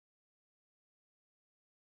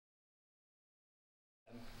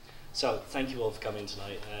So, thank you all for coming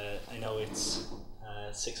tonight. I know it's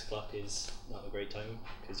 6 o'clock is not a great time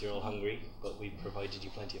because you're all hungry, but we've provided you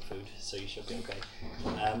plenty of food, so you should be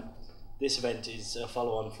okay. This event is a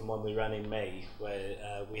follow-on from one we ran in May,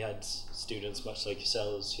 where we had students much like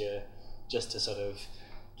yourselves here just to sort of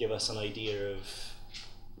give us an idea of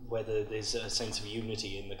whether there's a sense of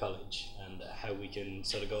unity in the college and how we can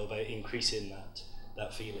sort of go about increasing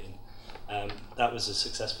that feeling. That was a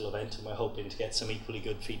successful event, and we're hoping to get some equally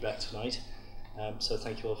good feedback tonight. So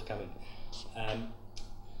thank you all for coming.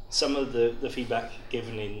 Some of the feedback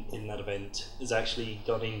given in that event has actually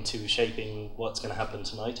gone into shaping what's going to happen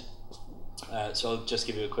tonight. So I'll just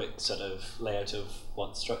give you a quick sort of layout of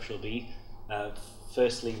what the structure will be.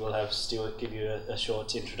 Firstly, we'll have Stuart give you a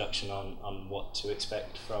short introduction on what to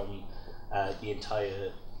expect from the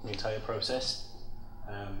entire process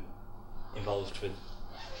involved with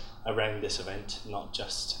around this event, not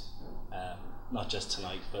just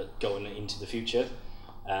tonight, but going into the future.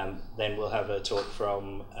 Then we'll have a talk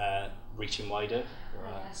from Reaching Wider,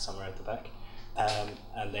 somewhere at the back,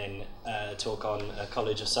 and then a talk on a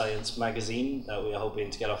College of Science magazine that we are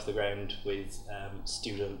hoping to get off the ground with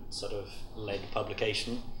student sort of led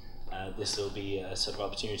publication. This will be a sort of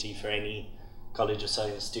opportunity for any College of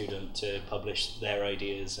Science student to publish their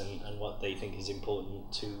ideas and what they think is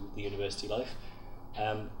important to the university life.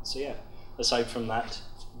 So yeah, aside from that,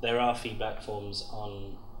 there are feedback forms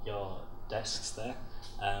on your desks there.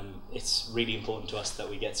 It's really important to us that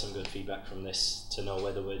we get some good feedback from this to know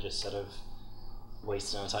whether we're just sort of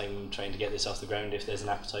wasting our time trying to get this off the ground, if there's an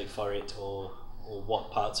appetite for it, or what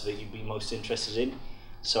parts of it you'd be most interested in.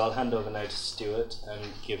 So I'll hand over now to Stuart and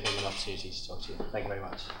give him an opportunity to talk to you. Thank you very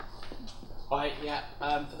much. Hi,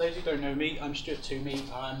 for those who don't know me, I'm Stuart Toomey.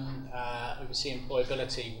 I'm overseeing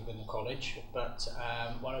employability within the college, but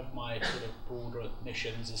one of my sort of broader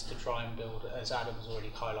missions is to try and build, as Adam has already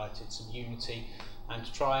highlighted, some unity and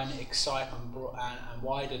to try and excite and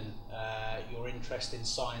widen your interest in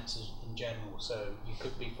science in general. So you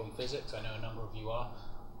could be from physics, I know a number of you are.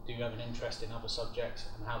 Do you have an interest in other subjects,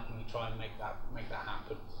 and how can we try and make that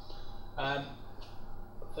happen?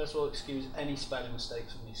 First of all, excuse any spelling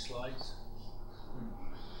mistakes on these slides.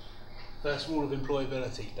 First rule of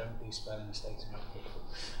employability, don't do spelling mistakes.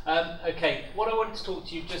 Okay, what I wanted to talk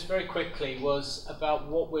to you just very quickly was about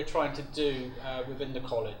what we're trying to do within the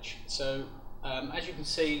college. So as you can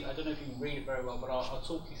see, I don't know if you can read it very well, but I'll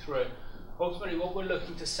talk you through it. Ultimately, what we're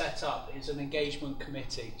looking to set up is an engagement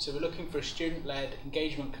committee. So we're looking for a student-led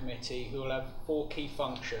engagement committee who will have 4 key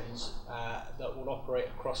functions that will operate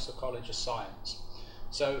across the College of Science.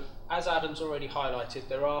 So, as Adam's already highlighted,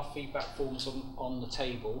 there are feedback forms on the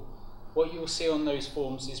table. What you'll see on those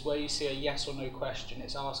forms is where you see a yes or no question,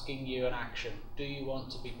 it's asking you an action. Do you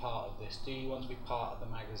want to be part of this? Do you want to be part of the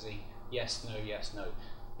magazine? Yes, no, yes, no.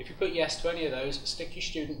 If you put yes to any of those, stick your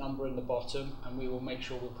student number in the bottom, and we will make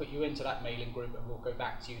sure we'll put you into that mailing group, and we'll go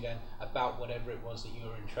back to you then about whatever it was that you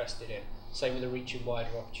were interested in. Same with the Reaching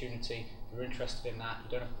Wider opportunity. If you're interested in that,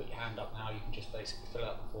 you don't have to put your hand up now, you can just basically fill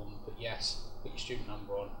out the form and put yes, put your student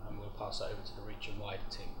number on, and we'll pass that over to the Reaching Wider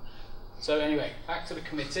team. So anyway, back to the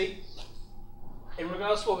committee. In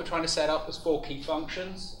regards to what we're trying to set up, there's 4 key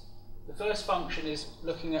functions. The first function is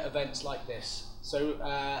looking at events like this. So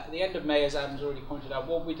at the end of May, as Adam's already pointed out,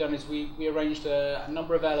 what we've done is we arranged a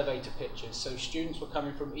number of elevator pitches. So students were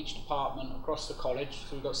coming from each department across the college.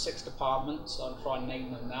 So we've got 6 departments. I'll try and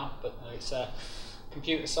name them now, but it's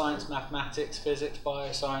computer science, mathematics, physics,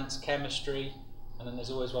 bioscience, chemistry, and then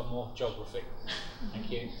there's always one more, geography.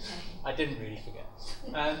 Thank you. I didn't really forget.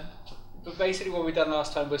 But basically what we've done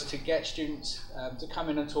last time was to get students to come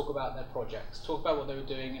in and talk about their projects, talk about what they were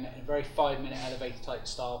doing in a very 5-minute elevator type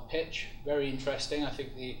style pitch. Very interesting. I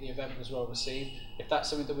think the event was well received. If that's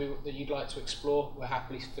something that you'd like to explore, we'll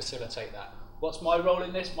happily facilitate that. What's my role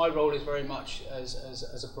in this? My role is very much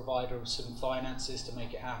as a provider of some finances to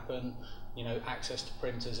make it happen, you know, access to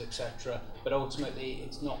printers, etc. But ultimately,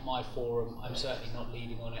 it's not my forum. I'm certainly not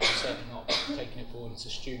leading on it. I'm certainly not taking it forward. It's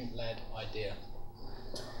a student-led idea.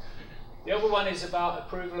 The other one is about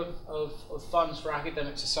approval of funds for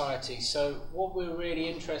academic societies. So what we're really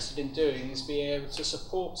interested in doing is being able to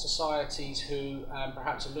support societies who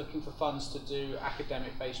perhaps are looking for funds to do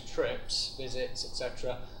academic-based trips, visits,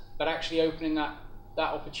 etc., but actually opening that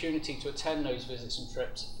opportunity to attend those visits and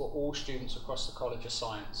trips for all students across the College of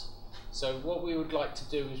Science. So what we would like to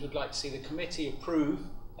do is we'd like to see the committee approve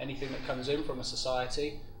anything that comes in from a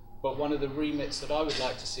society, but one of the remits that I would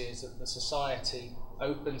like to see is that the society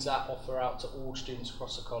opens that offer out to all students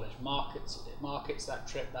across the college, markets that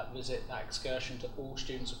trip, that visit, that excursion to all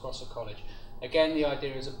students across the college. Again, the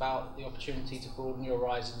idea is about the opportunity to broaden your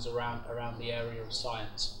horizons around the area of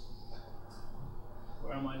science.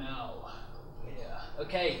 Where am I now? Here.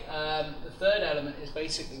 Okay, the third element is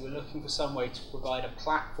basically we're looking for some way to provide a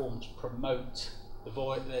platform to promote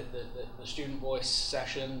the student voice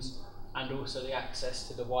sessions and also the access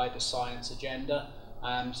to the wider science agenda.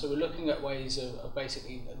 So we're looking at ways of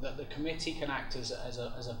basically that the committee can act as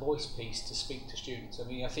a voice piece to speak to students. I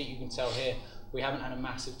mean, I think you can tell here we haven't had a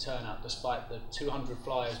massive turnout despite the 200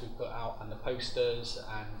 flyers we put out and the posters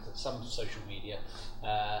and some social media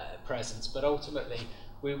presence, but ultimately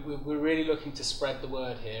we're really looking to spread the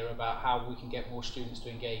word here about how we can get more students to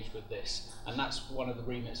engage with this, and that's one of the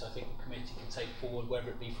remits I think the committee can take forward, whether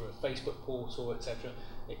it be through a Facebook portal, etc.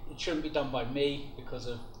 It shouldn't be done by me because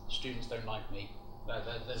of students don't like me.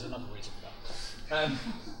 There's another reason for that.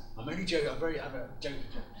 I'm only joking, I'm joking.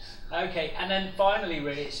 Okay, and then finally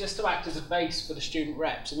really it's just to act as a base for the student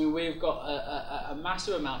reps. I mean, we've got a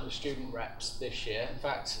massive amount of student reps this year. In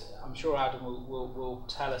fact, I'm sure Adam will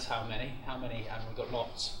tell us how many, and we've got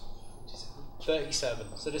lots.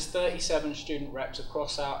 37. So there's 37 student reps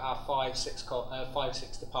across our five, six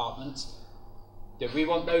departments. We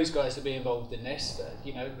want those guys to be involved in this,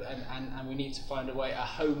 you know, and we need to find a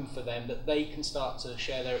home for them that they can start to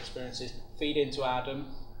share their experiences, feed into Adam,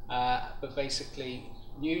 but basically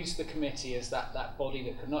use the committee as that body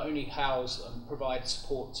that can not only house and provide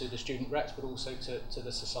support to the student reps, but also to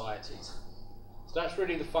the societies. So that's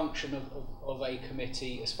really the function of a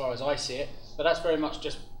committee as far as I see it, but that's very much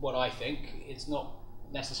just what I think. It's not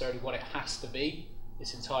necessarily what it has to be.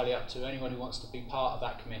 It's entirely up to anyone who wants to be part of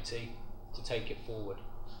that committee to take it forward.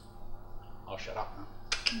 I'll shut up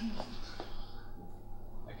now.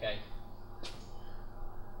 Okay.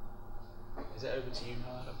 Is it over to you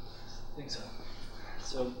now, Adam? I think so.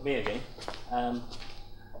 So, me again.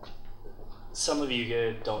 Some of you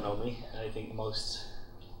here don't know me. I think most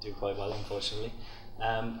do quite well, unfortunately.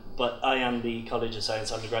 But I am the College of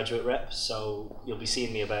Science undergraduate rep, so you'll be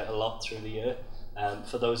seeing me about a lot through the year.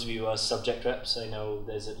 For those of you who are subject reps, I know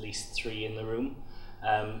there's at least 3 in the room.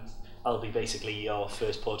 I'll be basically your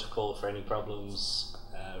first port of call for any problems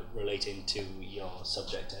relating to your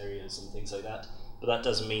subject areas and things like that. But that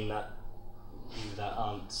doesn't mean that you that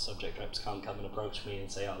aren't subject reps can't come and approach me and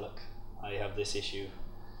say, oh look, I have this issue,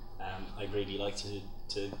 I'd really like to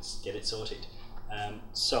get it sorted.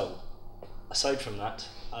 So, aside from that,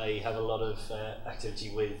 I have a lot of activity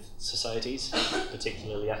with societies,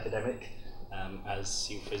 particularly academic, as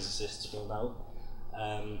you physicists will know.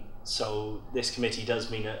 So this committee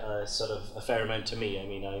does mean a sort of a fair amount to me. I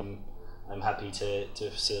mean, I'm happy to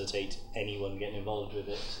facilitate anyone getting involved with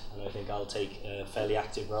it, and I think I'll take a fairly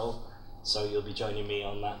active role. So you'll be joining me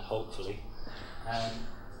on that, hopefully.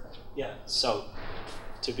 Yeah. So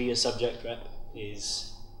to be a subject rep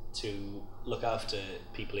is to look after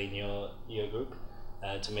people in your group,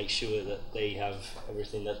 to make sure that they have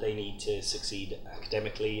everything that they need to succeed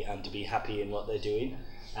academically and to be happy in what they're doing.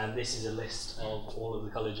 And this is a list of all of the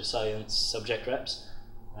College of Science subject reps,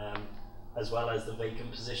 as well as the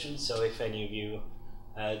vacant positions. So if any of you,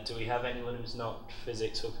 do we have anyone who's not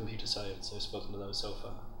physics or computer science? I've spoken to those so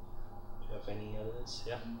far. Do you have any others?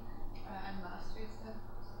 Yeah? And masters stuff.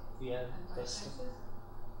 Yeah, And that's biosciences.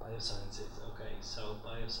 biosciences. Okay, so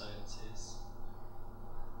biosciences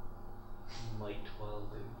might well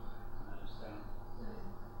do.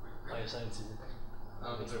 Biosciences.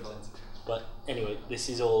 But anyway, this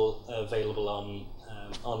is all available on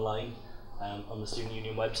online on the Student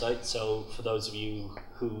Union website. So for those of you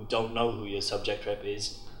who don't know who your subject rep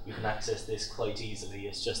is, you can access this quite easily.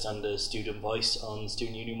 It's just under Student Voice on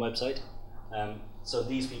Student Union website. So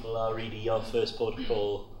these people are really your first port of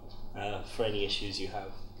call for any issues you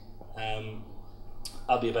have.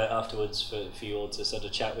 I'll be about afterwards for you all to sort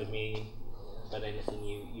of chat with me about anything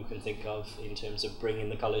you can think of in terms of bringing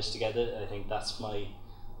the college together. I think that's my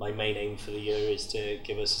main aim for the year, is to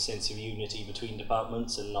give us a sense of unity between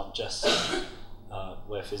departments and not just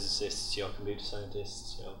we're physicists, you're computer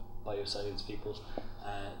scientists, you're bioscience people.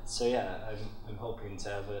 So yeah, I'm hoping to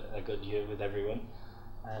have a good year with everyone.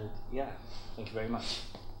 And yeah, thank you very much.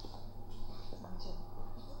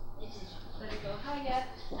 There we go. Hiya.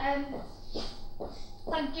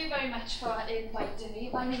 Thank you very much for inviting me.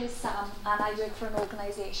 My name is Sam and I work for an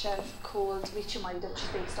organisation called Reaching Wider, which is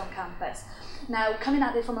based on campus. Now, coming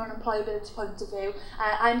at it from an employability point of view,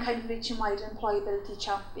 I'm kind of Reaching Wider employability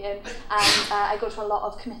champion, and I go to a lot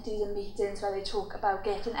of committees and meetings where they talk about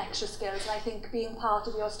getting extra skills, and I think being part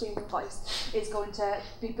of your student voice is going to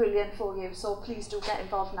be brilliant for you, so please do get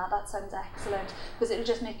involved in that. That sounds excellent, because it will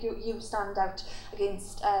just make you stand out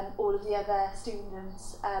against all of the other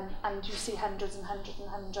students, and you see hundreds and hundreds and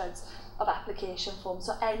hundreds of application forms,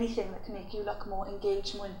 so anything that can make you look more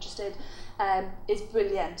engaged, more interested, is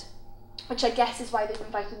brilliant. which I guess is why they've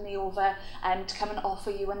invited me over to come and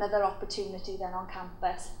offer you another opportunity then on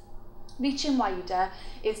campus. Reaching Wider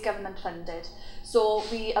is government funded, so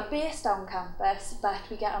we are based on campus, but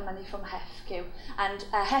we get our money from HEFQ, and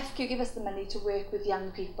HEFQ give us the money to work with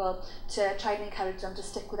young people to try and encourage them to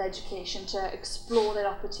stick with education, to explore their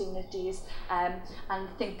opportunities and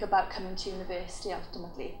think about coming to university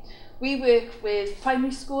ultimately. We work with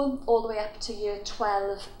primary school all the way up to year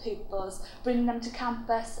 12 pupils, bringing them to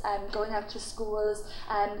campus, going out to schools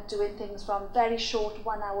and doing things from very short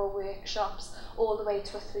 1-hour workshops all the way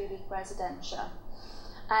to a 3-week residential.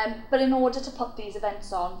 But in order to put these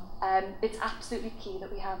events on, it's absolutely key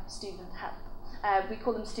that we have student help. We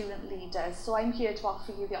call them student leaders, so I'm here to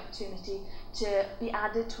offer you the opportunity to be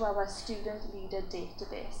added to our student leader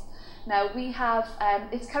database. Now we have,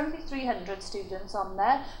 it's currently 300 students on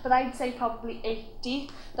there, but I'd say probably 80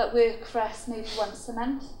 that work for us maybe once a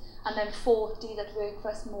month, and then 40 that work for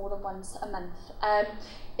us more than once a month.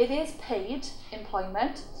 It is paid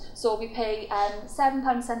employment, so we pay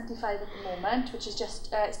 £7.75 at the moment, which is just,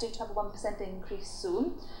 it's due to have a 1% increase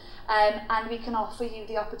soon. And we can offer you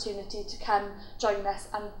the opportunity to come join us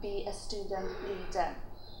and be a student leader.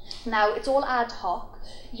 Now, it's all ad hoc.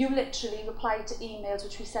 You literally reply to emails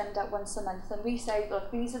which we send out once a month, and we say,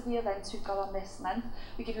 look, these are the events we've got on this month.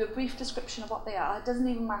 We give you a brief description of what they are. It doesn't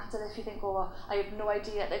even matter if you think, oh, I have no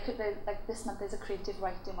idea. Like this month there's a creative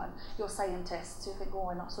writing one. You're scientists, so you think, oh,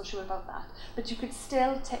 I'm not so sure about that. But you could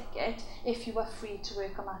still tick it if you were free to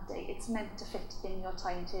work on that day. It's meant to fit in your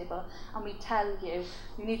timetable, and we tell you,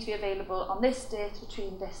 you need to be available on this date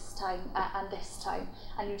between this time and this time.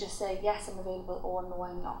 And you just say, yes, I'm available, or no,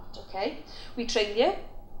 I'm not. Okay, we train you,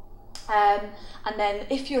 and then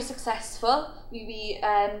if you're successful,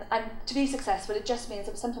 and to be successful, it just means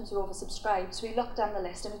that sometimes we're oversubscribed, so we look down the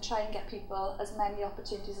list and we try and get people as many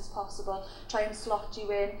opportunities as possible, try and slot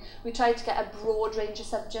you in. We try to get a broad range of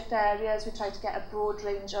subject areas, we try to get a broad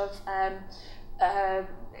range of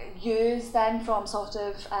years then, from sort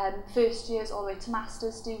of first years all the way to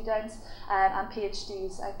master's students and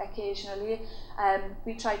PhDs occasionally.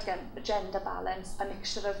 We try to get a gender balance, a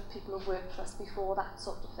mixture of people who've worked for us before, that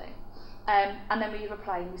sort of thing. And then we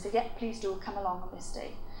reply and we say, yeah, please do come along on this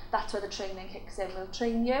day. That's where the training kicks in. We'll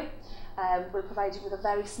train you, we'll provide you with a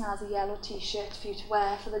very snazzy yellow t-shirt for you to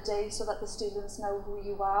wear for the day so that the students know who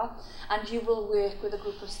you are, and you will work with a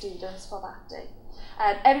group of students for that day.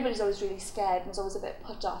 Everybody's always really scared and is always a bit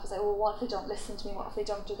put off. It's like, oh, what if they don't listen to me? What if they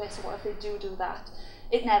don't do this? Or what if they do that?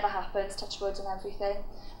 It never happens, touch wood and everything.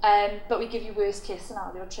 But we give you worst case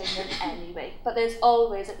scenario training anyway. But there's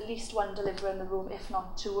always at least one deliverer in the room, if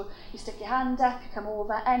not two. You stick your hand up, you come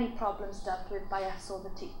over, any problems dealt with by us or the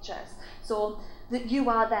teachers. So that you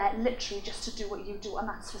are there literally just to do what you do, and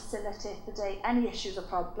that's facilitate the day. Any issues or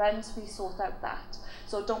problems, we sort out that.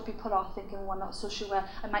 So don't be put off thinking, well, I'm not so sure,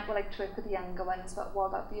 I might well like to work with the younger ones, but what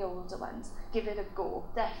about the older ones? Give it a go,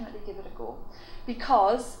 definitely give it a go.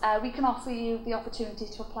 Because we can offer you the opportunity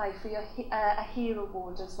to apply for your a hero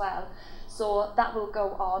award as well. So that will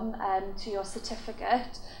go on to your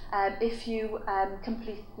certificate if you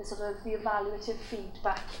complete the sort of the evaluative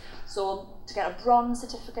feedback. So to get a bronze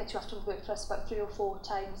certificate, you have to have worked for us about 3 or 4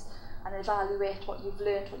 times and evaluate what you've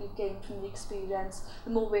learned, what you've gained from the experience.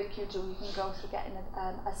 The more work you do, you can go through getting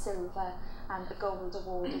a silver and a gold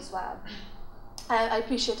award as well. I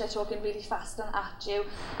appreciate I talking really fast and at you.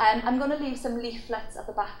 I'm going to leave some leaflets at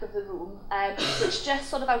the back of the room which just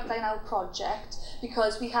sort of outline our project,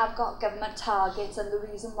 because we have got government targets and the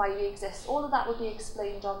reason why we exist. All of that will be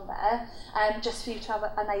explained on there, just for you to have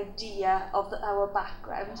an idea of our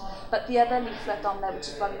background. But the other leaflet on there, which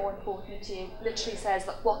is one more important to you, literally says,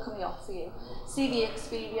 look, what can we offer you? CV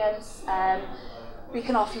experience, we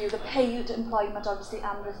can offer you the paid employment obviously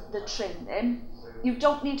and the training. You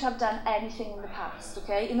don't need to have done anything in the past,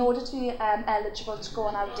 okay? In order to be eligible to go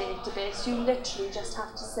on our database, you literally just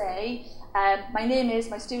have to say, my name is,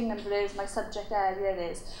 my student number is, my subject area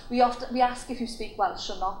is. We ask if you speak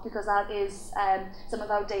Welsh or not, because that is, some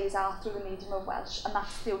of our days are through the medium of Welsh, and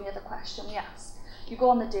that's the only other question we ask. You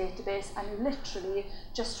go on the database and you literally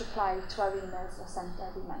just reply to our emails that are sent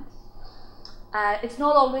every month. It's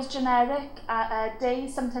not always generic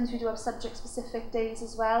days, sometimes we do have subject-specific days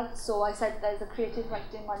as well. So I said there's a creative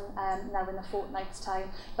writing one now in a fortnight's time,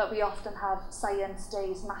 but we often have science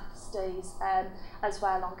days, maths days as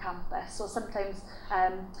well on campus. So sometimes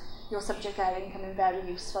your subject area can be very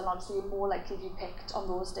useful, and obviously you're more likely to be picked on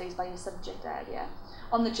those days by your subject area.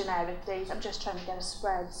 On the generic days, I'm just trying to get a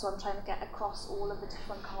spread, so I'm trying to get across all of the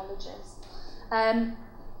different colleges.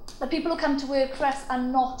 The people who come to work for us are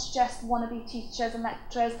not just wannabe teachers and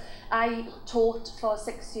lecturers. I taught for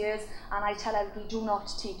 6 years and I tell everybody, do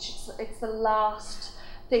not teach. It's the last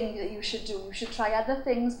thing that you should do. You should try other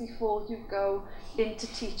things before you go into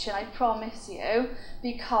teaching, I promise you,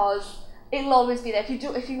 because it'll always be there.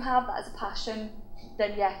 If you have that as a passion,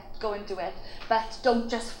 then yeah, go and do it. But don't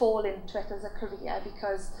just fall into it as a career,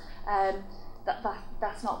 because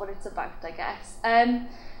that's not what it's about, I guess.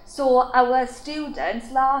 So our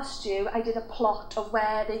students, last year I did a plot of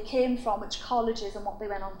where they came from, which colleges and what they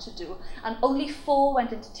went on to do, and only 4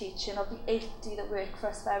 went into teaching of the 80 that work for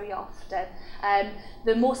us very often.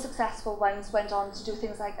 The most successful ones went on to do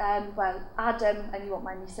things like, well, Adam, and you won't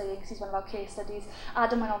mind me saying because he's one of our case studies,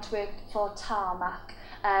 Adam went on to work for Tarmac,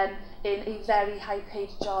 in a very high-paid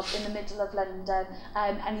job in the middle of London,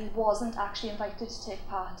 and he wasn't actually invited to take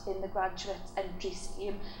part in the graduate entry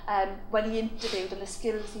scheme. When he interviewed and the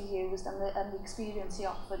skills he used and the experience he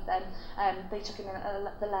offered them, they took him in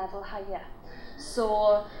at the level higher.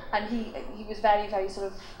 So, and he was very, very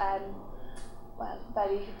sort of well,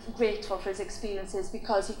 very grateful for his experiences,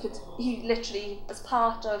 because he literally, as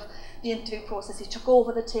part of the interview process, he took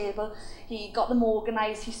over the table, he got them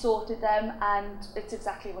organised, he sorted them, and it's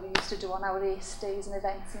exactly what he used to do on our race days and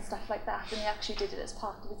events and stuff like that, and he actually did it as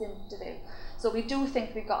part of his interview. So we do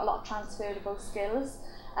think we've got a lot of transferable skills.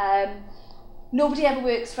 Nobody ever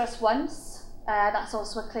works for us once. That's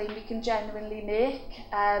also a claim we can genuinely make,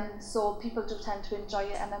 so people do tend to enjoy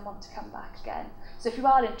it and then want to come back again. So if you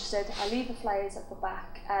are interested, I'll leave the flyers at the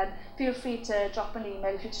back. Feel free to drop an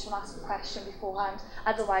email if you just want to ask a question beforehand.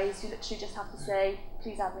 Otherwise, you literally just have to say,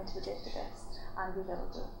 please add me to the database, and we will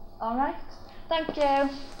do. All right? Thank you.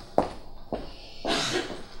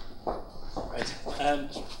 Right.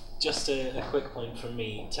 Just a quick point from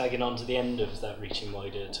me, tagging on to the end of that Reaching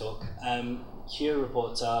Wider talk. Cure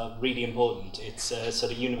reports are really important. It's a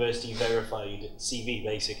sort of university verified CV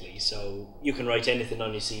basically, so you can write anything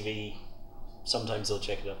on your CV. Sometimes they'll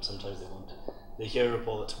check it up, sometimes they won't. The Cure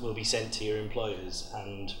report will be sent to your employers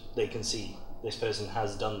and they can see this person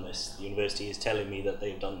has done this. The university is telling me that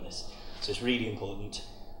they've done this. So it's really important.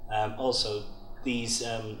 Also, these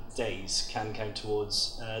days can count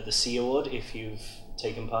towards the C award if you've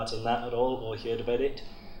taken part in that at all or heard about it.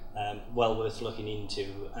 Well worth looking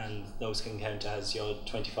into, and those can count as your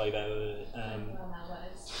 25-hour,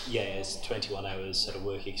 yeah, it's 21 hours sort of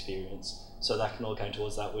work experience. So that can all count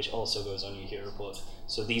towards that, which also goes on your Cure report.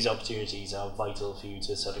 So these opportunities are vital for you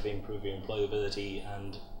to sort of improve your employability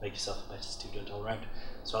and make yourself a better student all round.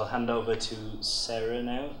 So I'll hand over to Sarah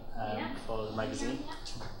now for the magazine.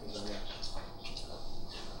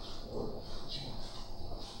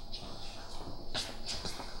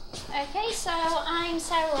 Okay, so I'm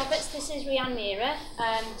Sarah Roberts, this is Rhiann Meera,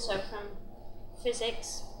 so from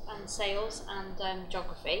physics and sales and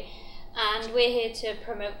geography, and we're here to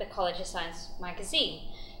promote the College of Science magazine.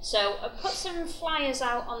 So I put some flyers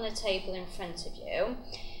out on the table in front of you.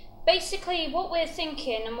 Basically what we're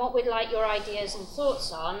thinking and what we'd like your ideas and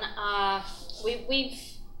thoughts on are,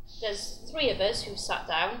 there's 3 of us who sat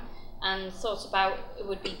down and thought about it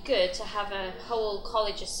would be good to have a whole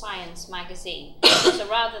College of Science magazine. So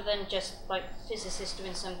rather than just like physicists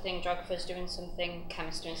doing something, geographers doing something,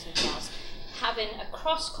 chemists doing something else, having a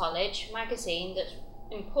cross-college magazine that's,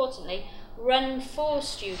 importantly, run for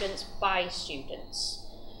students by students.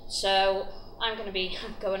 So I'm going to be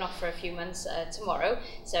going off for a few months tomorrow,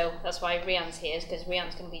 so that's why Rhiann's here, because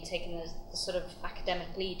Rhiann's going to be taking the sort of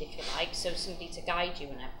academic lead, if you like, so somebody to guide you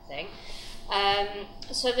and everything.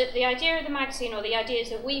 So the idea of the magazine, or the ideas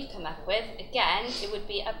that we've come up with, again, it would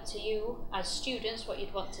be up to you as students what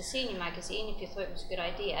you'd want to see in your magazine if you thought it was a good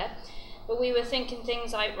idea. But we were thinking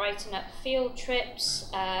things like writing up field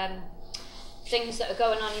trips, things that are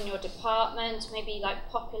going on in your department, maybe like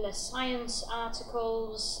popular science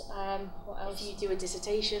articles, what else? If you do a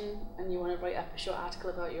dissertation and you want to write up a short article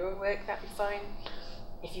about your own work, that'd be fine.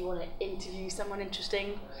 If you want to interview someone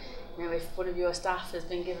interesting, you know, if one of your staff has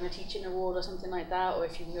been given a teaching award or something like that, or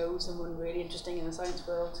if you know someone really interesting in the science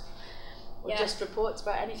world, or just reports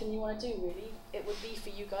about anything you want to do, really. It would be for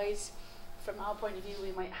you guys. From our point of view,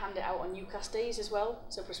 we might hand it out on UCAS days as well,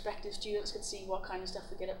 so prospective students could see what kind of stuff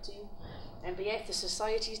we get up to. But yeah, if the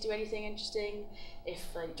societies do anything interesting, if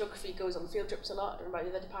geography goes on field trips a lot, I don't know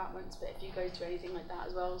about the other departments, but if you guys do anything like that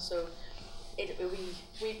as well, so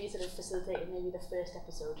we'd be sort of facilitating maybe the first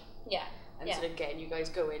episode. Yeah. And sort of getting you guys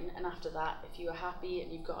going, and after that, if you are happy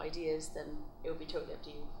and you've got ideas, then it will be totally up to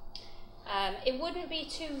you. It wouldn't be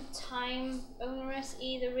too time onerous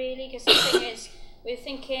either, really, because the thing is, we're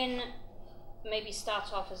thinking maybe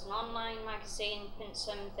start off as an online magazine, print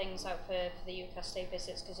some things out for the UCAS day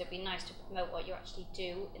visits, because it'd be nice to promote what you actually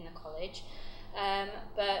do in the college.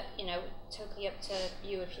 But you know, totally up to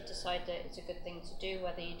you if you decide that it's a good thing to do,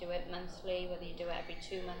 whether you do it monthly, whether you do it every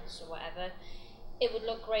 2 months or whatever. It would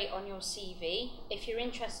look great on your CV. If you're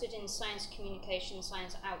interested in science communication,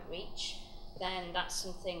 science outreach, then that's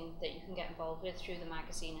something that you can get involved with through the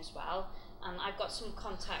magazine as well. And I've got some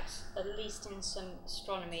contacts, at least in some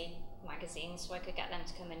astronomy magazines, so I could get them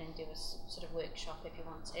to come in and do a sort of workshop if you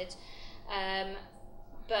wanted.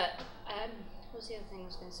 What was the other thing I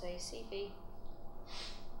was going to say? CV,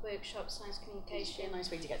 workshop, science communication. It's a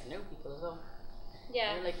nice way to get to know people as well.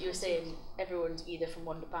 Yeah. And like you were saying, everyone's either from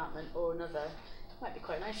one department or another. It might be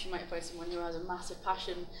quite nice. You might find someone who has a massive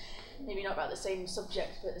passion, maybe not about the same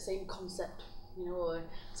subject, but the same concept. You know, or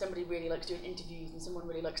somebody really likes doing interviews and someone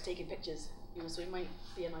really likes taking pictures. You know, so it might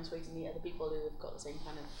be a nice way to meet other people who have got the same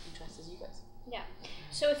kind of interests as you guys. Yeah.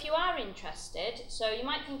 So if you are interested, so you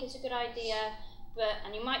might think it's a good idea,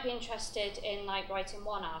 and you might be interested in like writing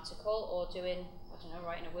one article or doing, I don't know,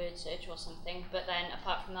 writing a word search or something. But then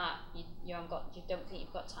apart from that, you don't think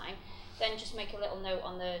you've got time. Then just make a little note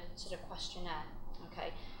on the sort of questionnaire.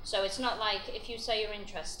 Okay. So it's not like if you say you're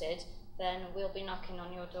interested, then we'll be knocking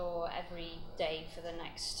on your door every day for the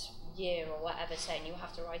next year or whatever, saying you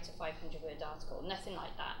have to write a 500-word article. Nothing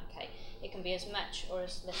like that, okay? It can be as much or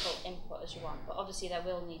as little input as you want, but obviously there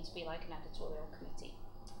will need to be like an editorial committee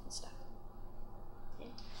and stuff. Yeah.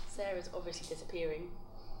 Sarah's obviously disappearing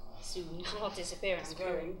soon. I'm not disappearing, I'm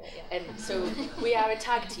growing. But yeah. So we are a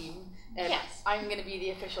tag team. Yes. I'm going to be the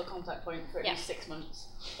official contact point for at least 6 months,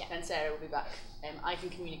 and Sarah will be back. I can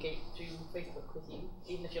communicate through Facebook with you,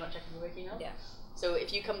 even if you're not checking your work email. Yeah. So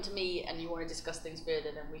if you come to me and you want to discuss things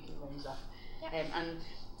further, then we can arrange that. Yeah. And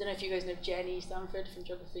I don't know if you guys know Jenny Stanford from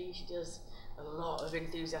Geography. She does a lot of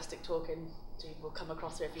enthusiastic talking. So you will come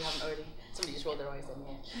across her if you haven't already. Somebody just rolled their eyes then,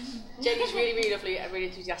 yeah. Jenny's really, really lovely and really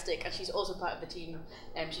enthusiastic, and she's also part of the team.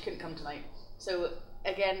 She couldn't come tonight. So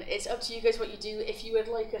again, it's up to you guys what you do. If you would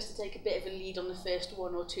like us to take a bit of a lead on the first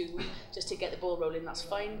 1 or 2, just to get the ball rolling, that's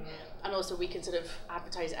fine. And also we can sort of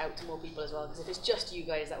advertise it out to more people as well, because if it's just you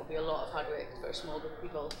guys, that would be a lot of hard work for a small group of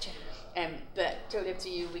people. But totally up to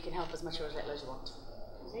you. We can help as much or as little as you want.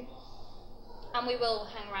 Okay? And we will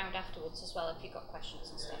hang around afterwards as well if you've got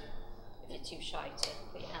questions and stuff. If you're too shy to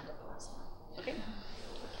put your hand up and ask them. Okay.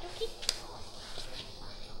 Okay.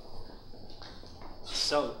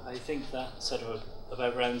 So I think that sort of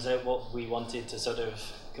about rounds out what we wanted to sort of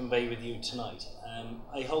convey with you tonight.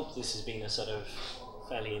 I hope this has been a sort of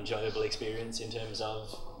fairly enjoyable experience in terms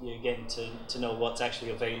of you getting to know what's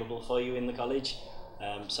actually available for you in the college.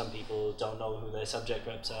 Some people don't know who their subject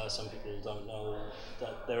reps are, some people don't know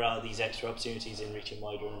that there are these extra opportunities in Reaching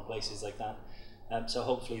Wider and places like that. So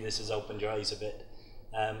hopefully this has opened your eyes a bit.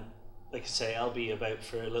 Like I say, I'll be about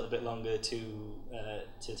for a little bit longer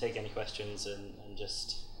to take any questions and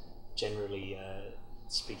just generally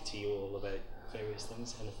speak to you all about various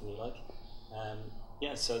things, anything you like.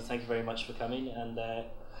 So thank you very much for coming, and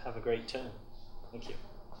have a great term. Thank you.